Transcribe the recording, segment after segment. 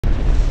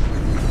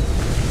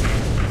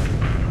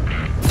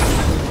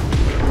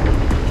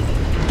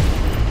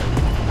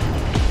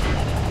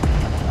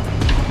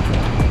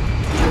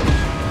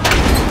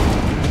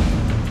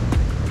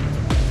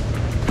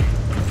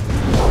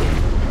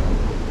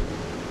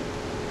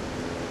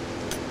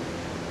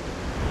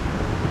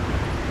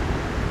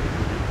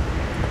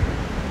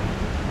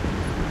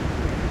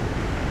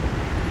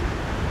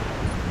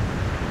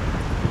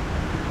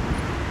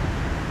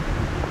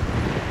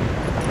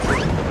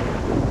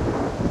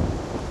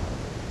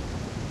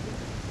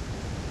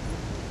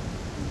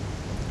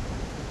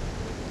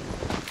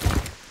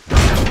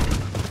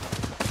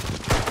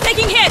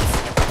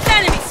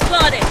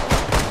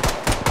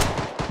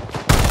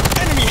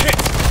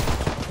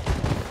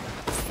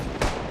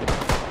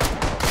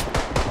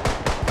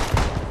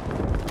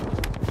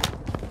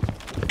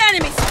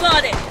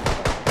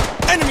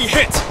Enemy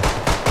hit!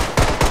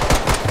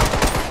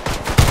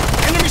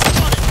 Enemy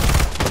spotted!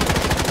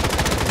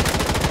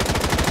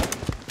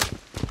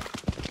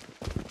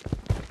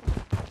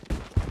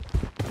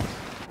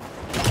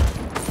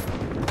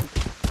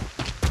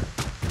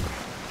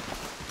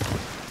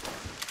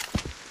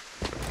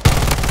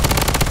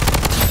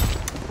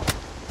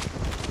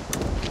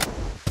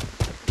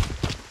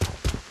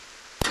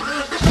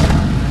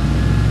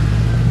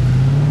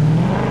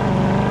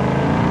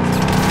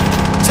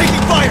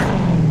 Taking fire!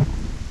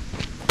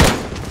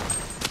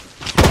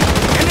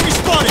 Enemy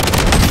spotted!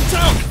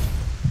 Down!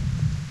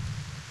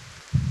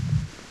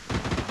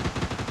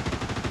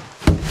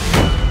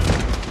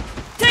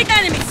 Take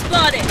enemy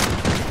spotted!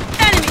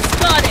 Enemy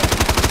spotted!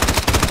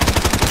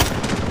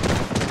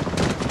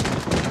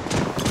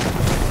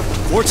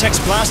 Vortex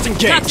blast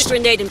Toxic engaged!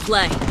 grenade in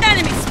play.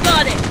 Enemy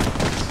spotted!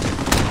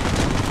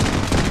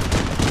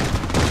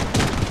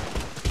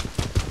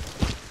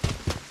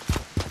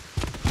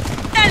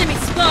 Enemy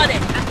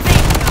spotted!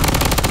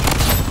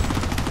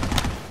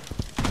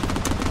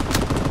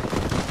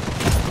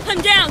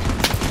 I'm down!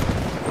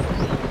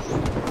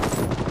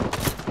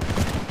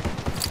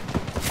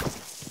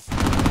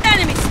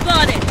 Enemy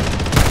spotted!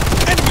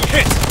 Enemy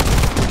hit!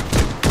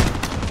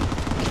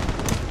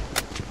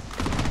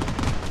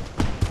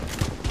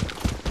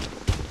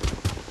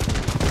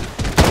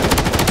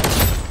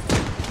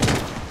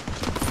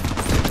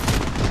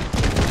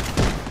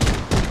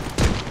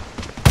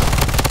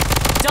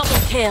 Double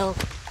kill!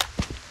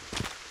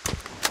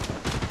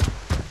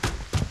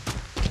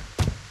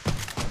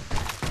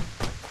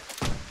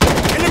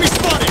 Enemy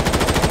spotted!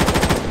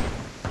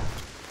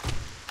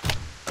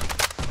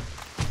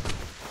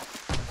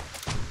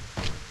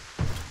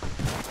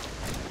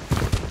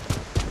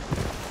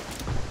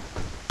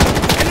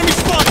 Enemy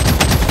spotted!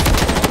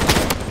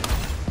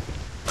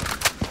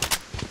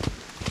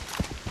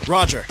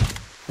 Roger.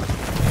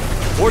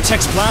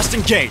 Vortex blast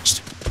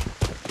engaged.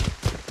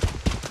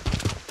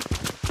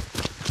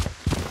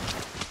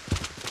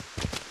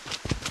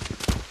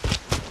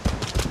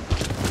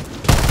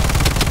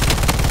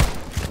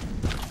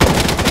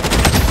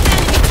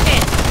 Enemy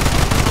hit!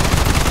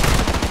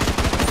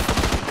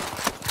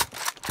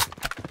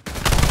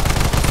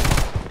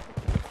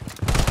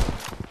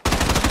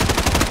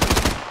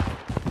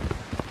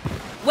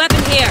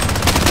 Weapon here!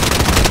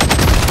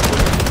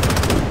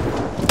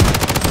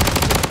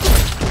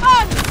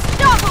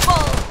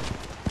 Unstoppable!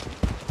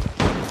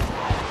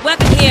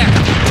 Weapon here!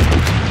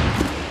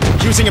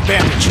 Using a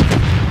bandage.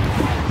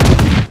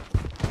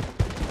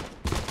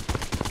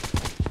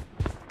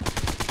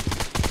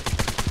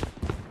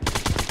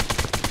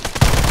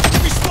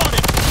 Enemy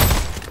spotted!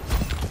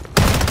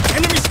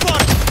 Enemy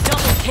spotted!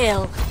 Double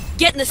kill!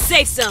 Get in the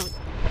safe zone!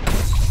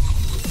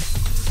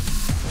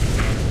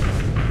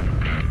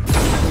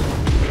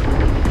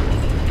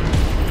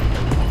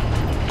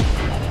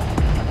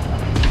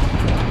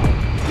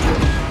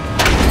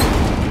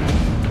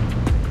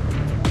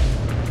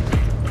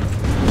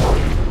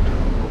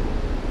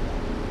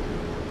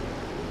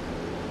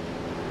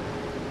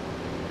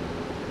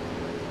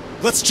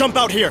 Let's jump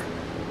out here.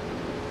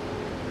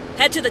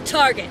 Head to the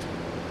target!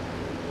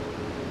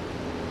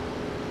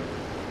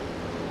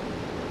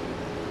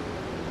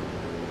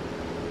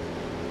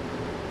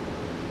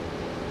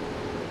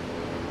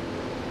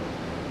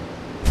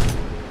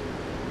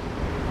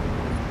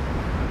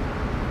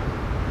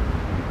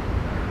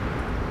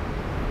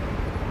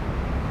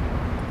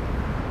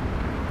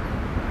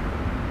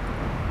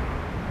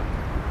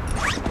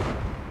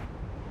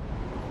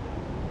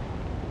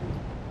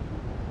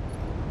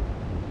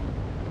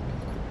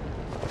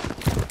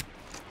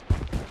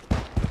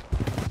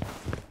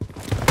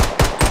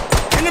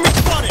 Enemy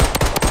spotted!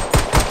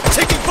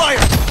 Taking fire!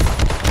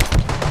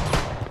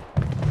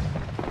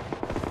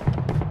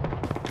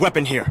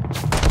 Weapon here.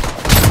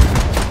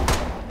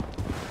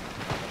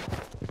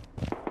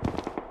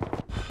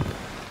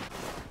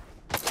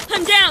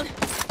 I'm down!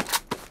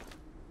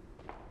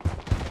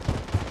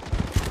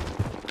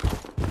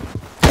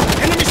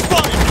 Enemy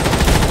spotted!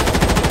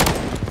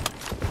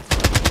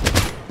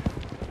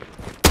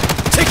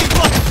 Taking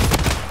fire!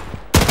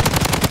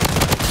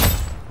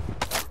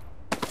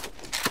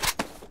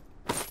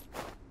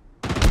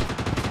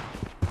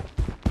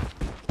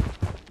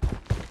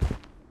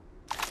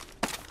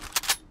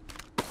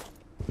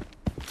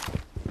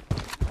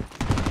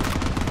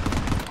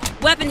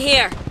 Weapon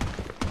here!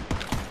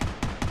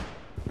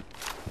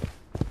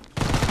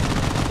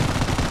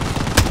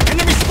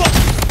 Enemy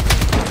spotted!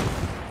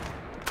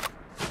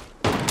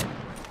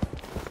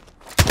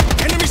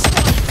 Enemy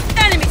spotted!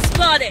 Enemy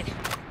spotted!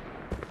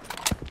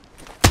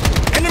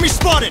 Enemy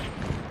spotted!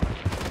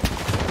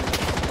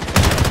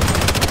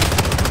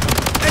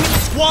 Enemy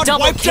squad Double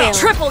wiped kill! out!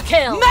 Triple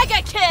kill!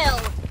 Mega kill!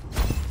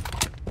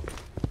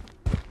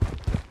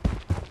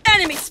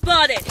 Enemy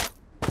spotted!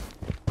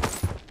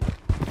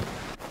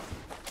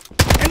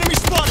 Enemy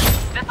spotted!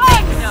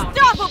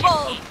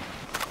 Unstoppable!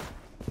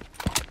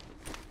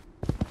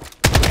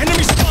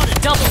 Enemy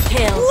spotted! Double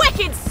kill!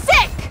 Wicked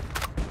sick!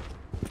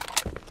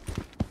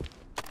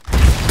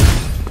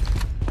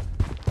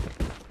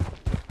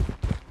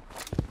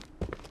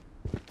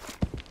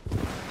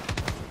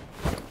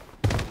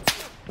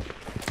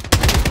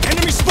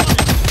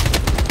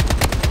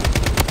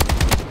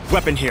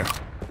 Weapon here.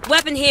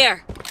 Weapon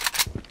here.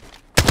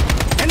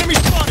 Enemy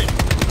spotted!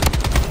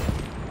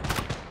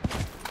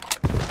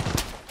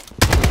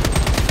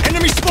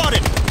 Enemy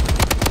spotted!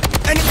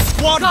 Enemy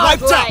squad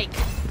wiped out! Godlike.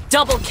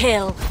 Double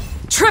kill.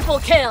 Triple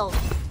kill.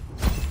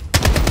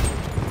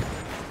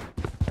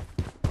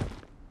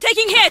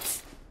 Taking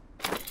hits.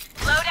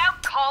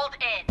 Loadout called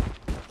in.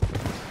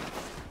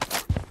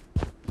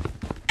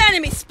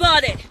 Enemy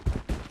spotted.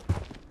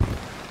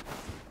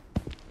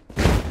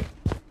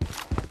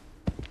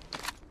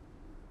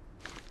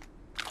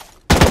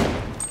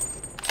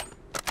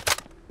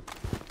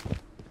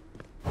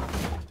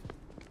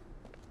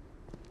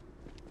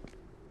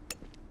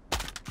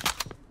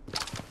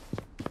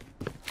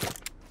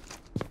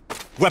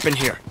 Weapon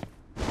here.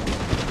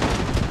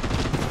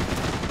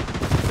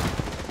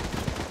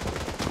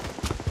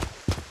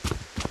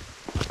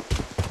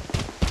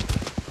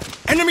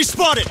 Enemy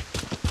spotted!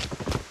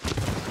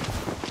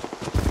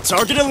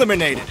 Target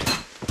eliminated.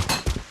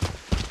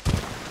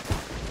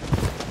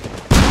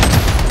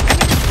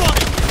 Enemy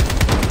spotted!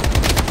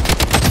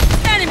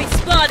 Enemy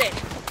spotted.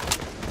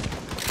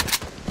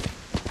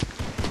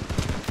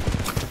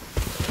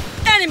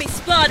 Enemy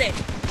spotted.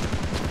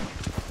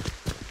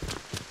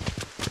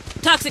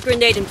 Toxic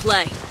grenade in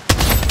play.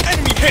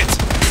 Enemy hit!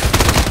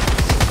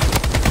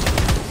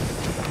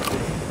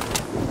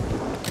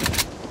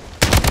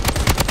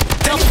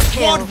 Double Enemy kill.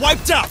 squad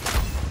wiped out!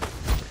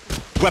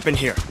 Weapon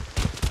here.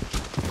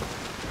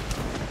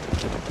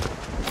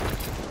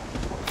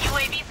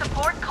 UAV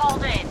support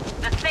called in.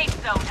 The safe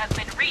zone has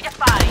been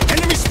redefined.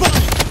 Enemy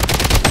spotted!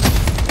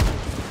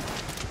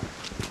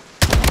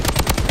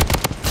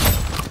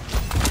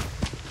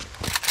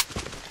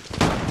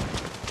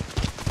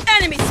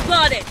 Enemy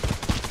spotted.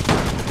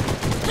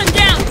 Come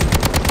down.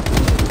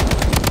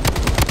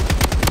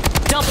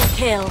 Double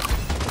kill.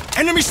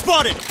 Enemy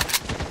spotted!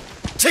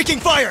 Taking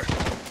fire!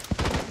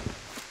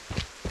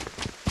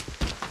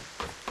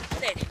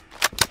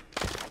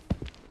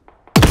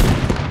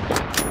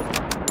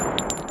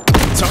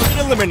 Target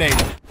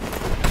eliminated.